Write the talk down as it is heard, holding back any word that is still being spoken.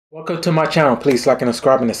Welcome to my channel. Please like and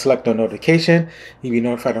subscribe and select on notification. You'll be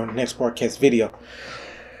notified on the next broadcast video.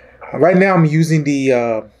 Right now I'm using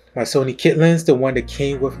the my Sony kit lens, the one that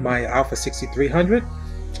came with my Alpha 6300.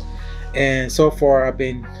 And so far I've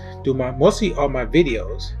been doing mostly all my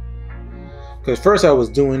videos. Because first I was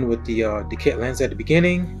doing with the kit lens at the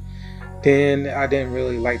beginning. Then I didn't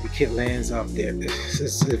really like the kit lens up there.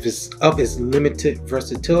 It's limited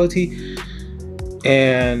versatility.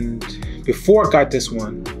 And before I got this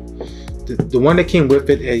one, the one that came with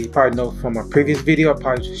it, you probably know from my previous video, I'll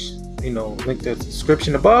probably just, link the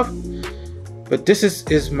description above. But this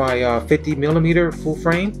is my 50mm full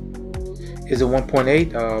frame. Is a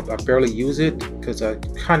 1.8. I barely use it because I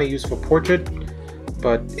kind of use for portrait.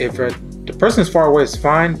 But if the person is far away, it's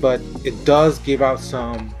fine. But it does give out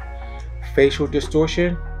some facial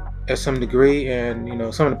distortion at some degree, and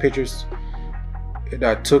some of the pictures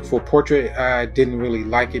that I took for portrait, I didn't really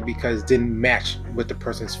like it because it didn't match with the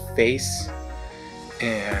person's face,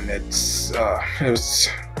 and it was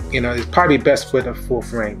it's probably best with a full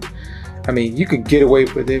frame. I mean, you could get away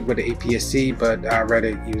with it with the APS-C, but I'd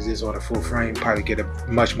rather use this on a full frame, probably get a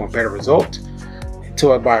much more better result.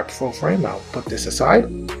 Until I buy a full frame, I'll put this aside.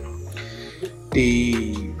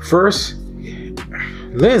 The first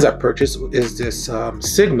lens I purchased is this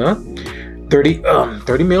Sigma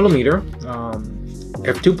 30mm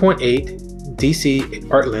f2.8 DC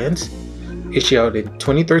art lens, issued out in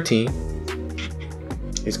 2013.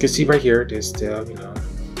 As you can see right here, there's still,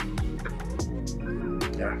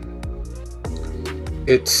 yeah.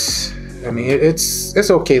 It's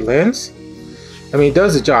okay lens. I mean, it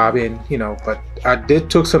does the job, and but I did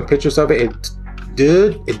took some pictures of it.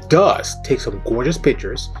 It does take some gorgeous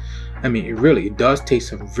pictures. I mean, it does take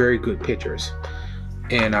some very good pictures,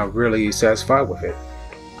 and I'm really satisfied with it.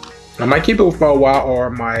 I might keep it for a while, or I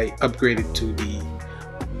might upgrade it to the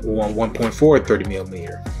 1.4 30mm.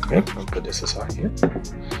 Okay, I'll put this aside here.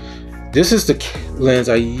 This is the lens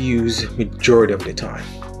I use majority of the time.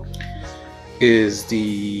 Is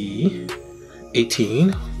the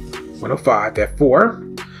 18105 F4.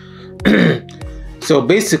 So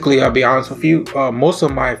basically, I'll be honest with you, most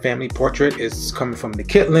of my family portrait is coming from the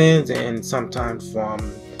kit lens and sometimes from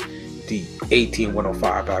the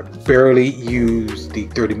 18105. I barely use the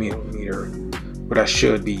 30mm, but I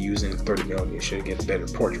should be using 30mm, should get a better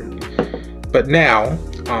portrait. But now,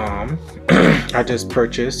 I just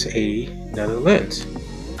purchased another lens.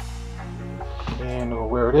 And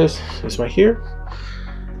where it is, it's right here.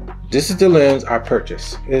 This is the lens I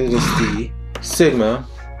purchased. It is the Sigma,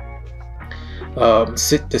 the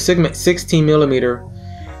Sigma 16mm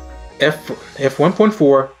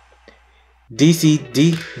f1.4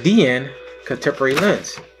 DN contemporary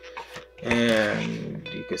lens. And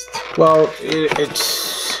you can,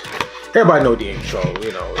 it's everybody know the intro,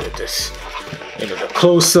 this, the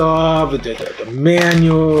close-up, the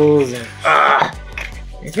manuals, and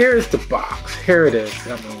here's the box. Here it is.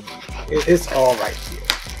 I mean, it's all right here.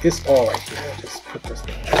 It's all right here. Just put this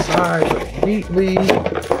thing aside, put it neatly,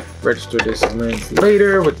 register this lens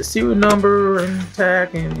later with the serial number and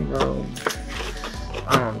tag, and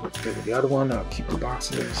I don't know, the other one, I'll keep the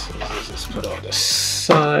boxes. So just put it on the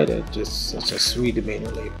side. Let's just read the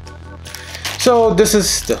manual later. So this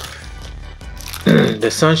is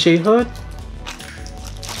the sunshade hood,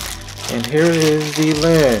 and here is the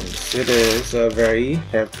lens. It is a very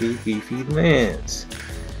heavy, beefy lens,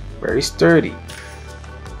 very sturdy.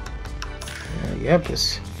 Yep,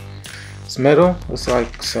 it's metal. It's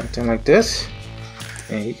like something like this,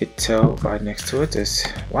 and you could tell right next to it.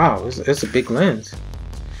 Wow, it's a big lens.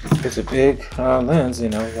 It's a big lens.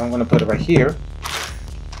 I'm gonna put it right here.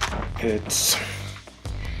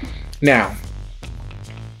 Now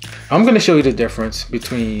I'm gonna show you the difference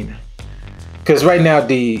between, because right now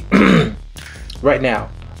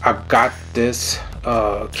I've got this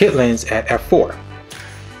kit lens at f4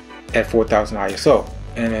 at 4000 ISO,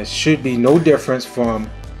 and it should be no difference from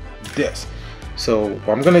this. So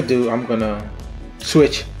what I'm gonna do, I'm gonna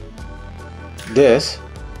switch this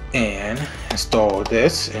and install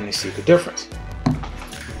this, and you see the difference.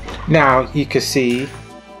 Now you can see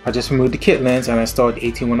I just removed the kit lens and I installed the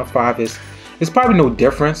 18105. It's probably no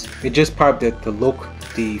difference. It just probably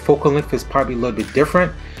the focal length is probably a little bit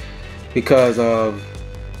different, because of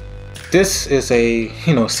this is a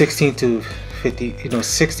 16 to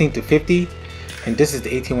 50, and this is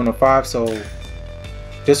the 18105. So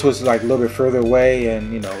this was like a little bit further away,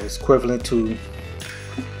 and it's equivalent to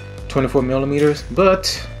 24mm,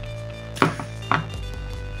 but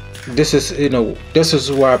this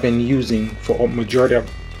is what I've been using for a majority of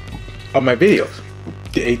my videos,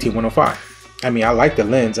 the 18105. I mean, I like the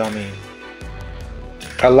lens. I mean,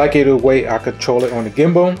 I like it the way I control it on the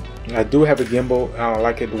gimbal. I do have a gimbal. I don't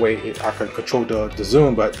like it the way I can control the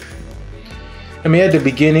zoom, but I mean, at the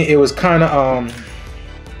beginning it was kind of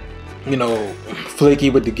you know, flaky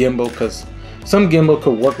with the gimbal, because some gimbal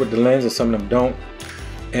could work with the lens and some of them don't,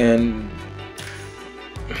 and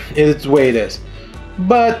it's the way it is.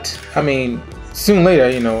 But I mean, soon later,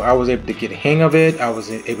 you know, I was able to get a hang of it. I was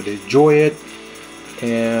able to enjoy it,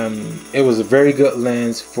 and it was a very good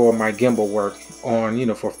lens for my gimbal work on, you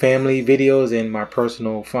know, for family videos and my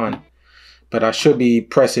personal fun. But I should be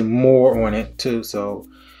pressing more on it too. So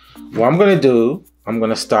what I'm gonna do, I'm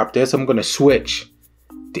gonna stop this. I'm gonna switch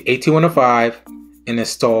the A6105 and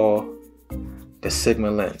install the Sigma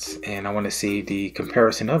lens, and I want to see the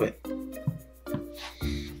comparison of it.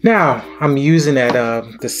 Now I'm using that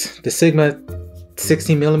the Sigma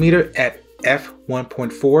 16mm at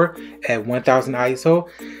f1.4 at 1000 ISO,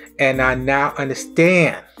 and I now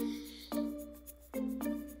understand.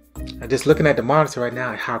 I'm just looking at the monitor right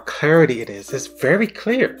now, how clarity it is. It's very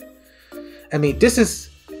clear. I mean, this is,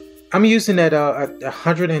 I'm using at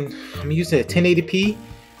 100 and I'm using at 1080p,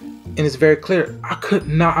 and it's very clear. I could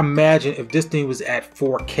not imagine if this thing was at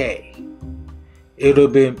 4K. It would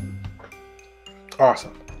have been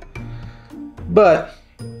awesome. But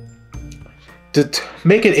to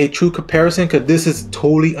make it a true comparison, because this is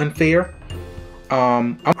totally unfair,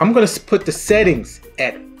 I'm going to put the settings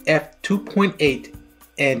at f2.8,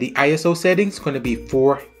 and the ISO settings going to be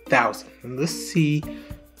 4000. And let's see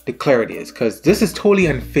the clarity is, because this is totally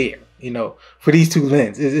unfair, you know, for these two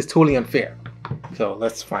lenses. It's totally unfair. So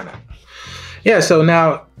let's find out. Yeah, so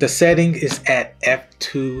now the setting is at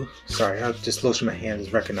f2. Sorry, I just lotion my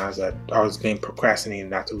hands. Recognize that I was being procrastinating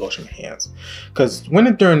not to lotion my hands, because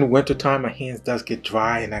during the winter time my hands does get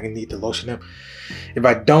dry and I need to lotion them. If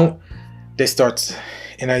I don't, they starts,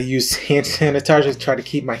 and I use hand sanitizer to try to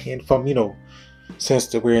keep my hand from, you know,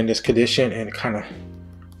 since we're in this condition, and it kind of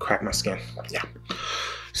cracked my skin. Yeah.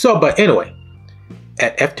 So, but anyway,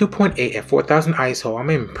 at f2.8 at 4000 ISO,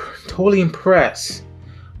 I'm totally impressed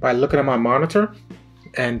by looking at my monitor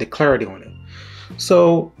and the clarity on it.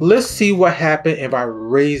 So let's see what happened if I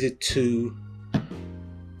raise it to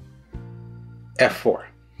f4,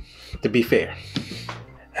 to be fair.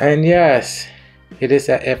 And yes, it is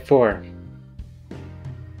at f4.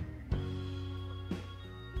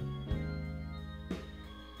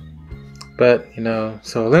 But you know,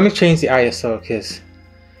 so let me change the ISO, because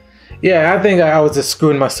yeah, I think I was just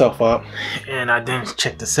screwing myself up and I didn't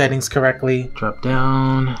check the settings correctly. Drop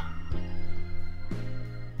down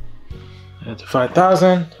at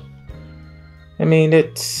 5000. I mean,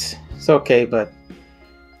 it's okay, but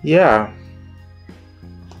yeah,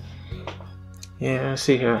 let's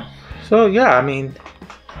see here. So yeah, I mean,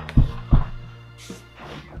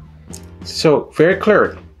 so very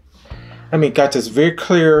clear. I mean, got this very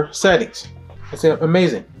clear settings. It's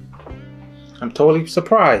amazing. I'm totally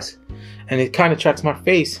surprised. And it kind of tracks my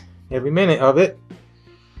face every minute of it.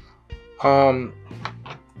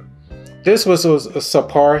 This was a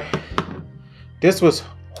subpar. This was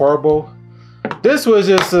horrible. This was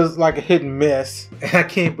just like a hit and miss. And I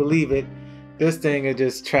can't believe it. This thing is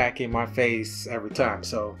just tracking my face every time.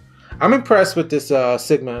 So I'm impressed with this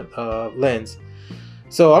Sigma lens.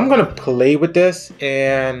 So I'm gonna play with this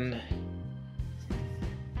and,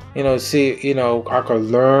 you know, see, you know, I could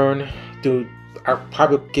learn through. I'll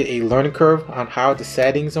probably get a learning curve on how the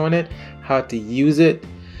settings on it, how to use it,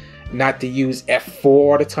 not to use f4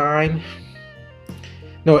 all the time.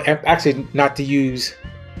 No, actually not to use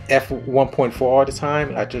f1.4 all the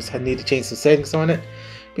time. I just need to change some settings on it,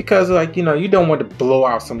 because, like, you know, you don't want to blow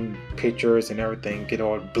out some pictures and everything, get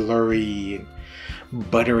all blurry and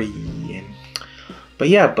buttery. And but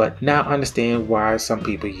yeah, but now I understand why some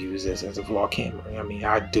people use this as a vlog camera. I mean,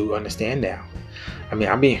 I do understand now. I mean,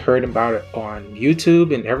 I've been hearing about it on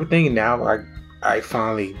YouTube and everything, and now I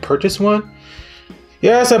finally purchased one.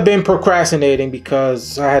 Yes, I've been procrastinating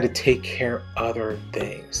because I had to take care of other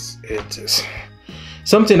things. It's just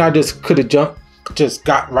something I just could have just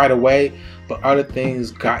got right away, but other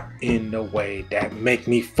things got in the way that make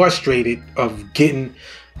me frustrated of getting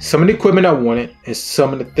some of the equipment I wanted, and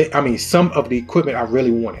some of the equipment I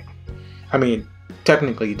really wanted. I mean,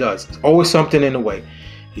 technically it does. There's always something in the way.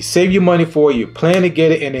 You save your money for it, you plan to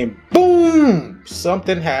get it, and then boom,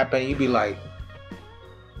 something happened. You be like,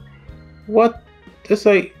 what? It's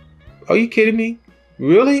like, are you kidding me?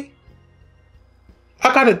 Really?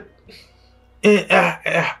 I gotta,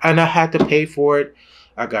 and I had to pay for it.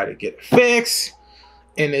 I gotta get it fixed,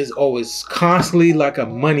 and it's always constantly like a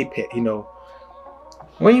money pit, you know.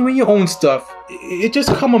 When you own stuff, it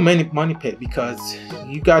just come a money pit, because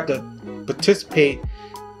you got to participate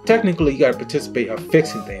technically you got to participate in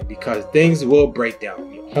fixing things, because things will break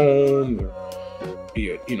down. Your home,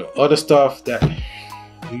 your you know, other stuff that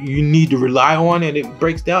you need to rely on, and it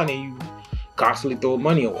breaks down, and you constantly throw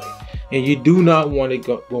money away. And you do not want to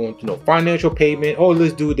go into no financial payment. Oh,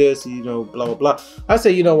 let's do this, you know, blah blah blah. I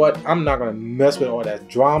say, you know what? I'm not gonna mess with all that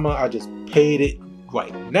drama. I just paid it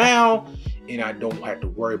right now, and I don't have to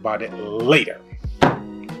worry about it later.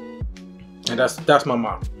 And that's my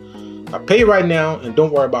mom. I pay right now and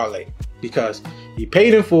don't worry about it later, because you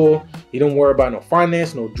paid in full. You don't worry about no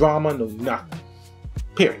finance, no drama, no nothing.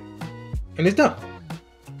 Period. And it's done.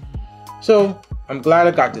 So I'm glad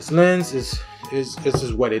I got this lens. This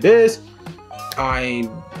is what it is. I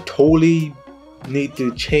totally need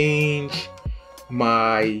to change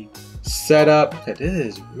my setup, because it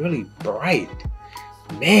is really bright.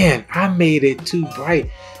 Man, I made it too bright.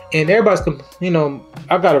 And everybody's, you know,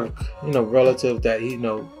 I got a, you know, relative that, you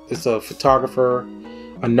know, is a photographer,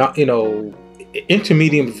 a not, you know,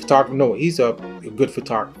 intermediate photographer. No, he's a good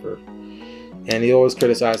photographer, and he always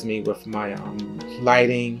criticized me with my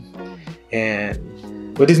lighting.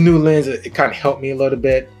 And with this new lens, it kind of helped me a little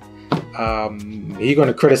bit. He's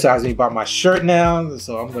gonna criticize me about my shirt now,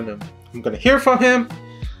 so I'm gonna hear from him.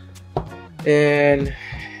 And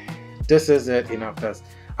this is it, you know, because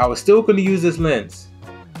I was still gonna use this lens.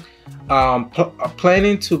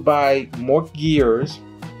 Planning to buy more gears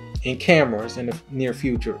and cameras in the near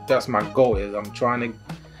future. That's my goal. Is I'm trying to,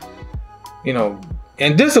 you know,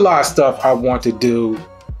 and there's a lot of stuff I want to do,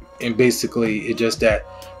 and basically it's just that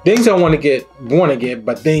things I want to get,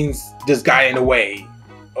 but things just got in the way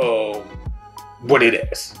of what it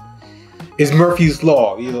is. It's Murphy's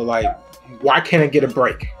Law. You know, like, why can't I get a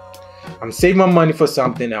break? I'm saving my money for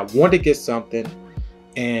something. I want to get something,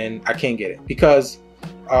 and I can't get it because.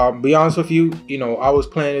 Be honest with you, you know, I was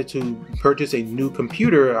planning to purchase a new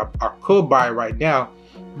computer. I could buy it right now,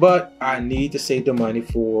 but I need to save the money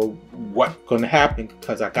for what's going to happen,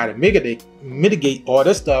 because I got to mitigate all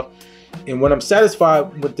this stuff. And when I'm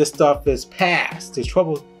satisfied with this stuff is past, the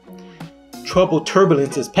trouble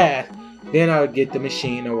turbulence is past, then I'll get the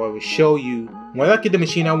machine, and I will show you. When I get the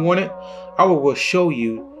machine I wanted, I will show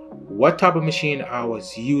you what type of machine I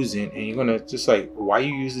was using, and you're gonna just like, why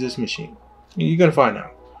you use this machine? You're gonna find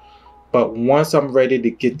out. But once I'm ready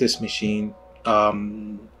to get this machine,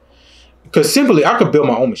 because simply I could build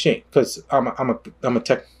my own machine, because I'm a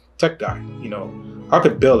tech guy. You know, I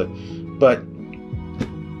could build it, but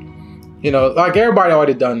you know, like everybody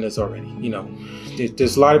already done this already. You know,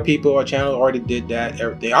 there's a lot of people on our channel already did that.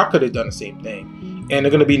 Everything I could have done the same thing, and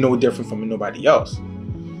they're gonna be no different from nobody else.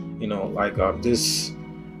 You know, like this.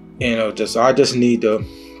 You know, I just need to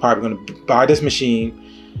probably gonna buy this machine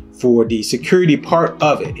for the security part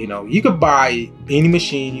of it. You know, you could buy any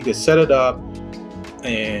machine, you could set it up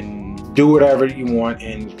and do whatever you want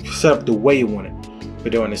and set up the way you want it.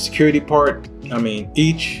 But on the security part, I mean,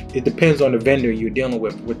 it depends on the vendor you're dealing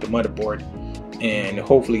with the motherboard, and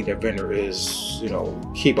hopefully the vendor is, you know,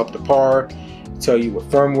 keep up to par, tell you what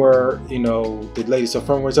firmware, you know, the latest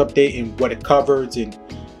firmware's update and what it covers and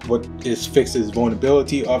what is fixes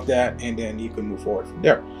vulnerability of that, and then you can move forward from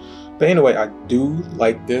there. But anyway, I do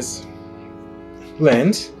like this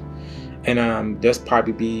lens, and this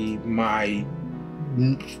probably be my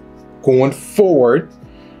going forward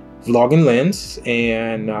vlogging lens,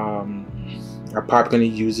 and I'm probably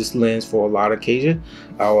going to use this lens for a lot of occasions.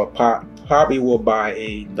 I will probably will buy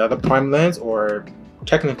another prime lens, or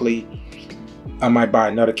technically I might buy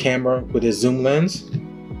another camera with a zoom lens.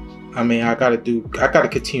 I mean, I gotta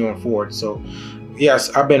continue on forward. So yes,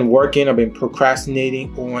 I've been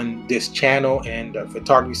procrastinating on this channel and the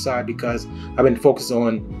photography side, because I've been focused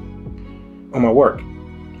on my work,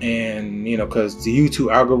 and you know, because the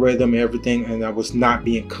YouTube algorithm and everything, and I was not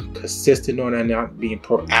being consistent on it, not being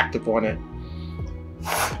proactive on it,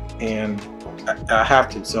 and I have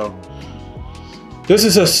to. So this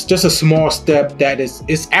is just a small step that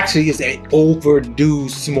it's actually an overdue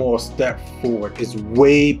small step forward. It's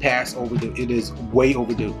way past overdue. It is way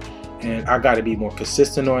overdue. And I got to be more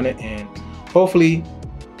consistent on it, and hopefully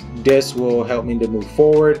this will help me to move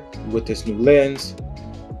forward with this new lens.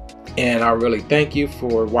 And I really thank you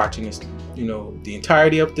for watching this, you know, the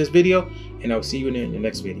entirety of this video, and I'll see you in the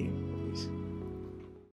next video.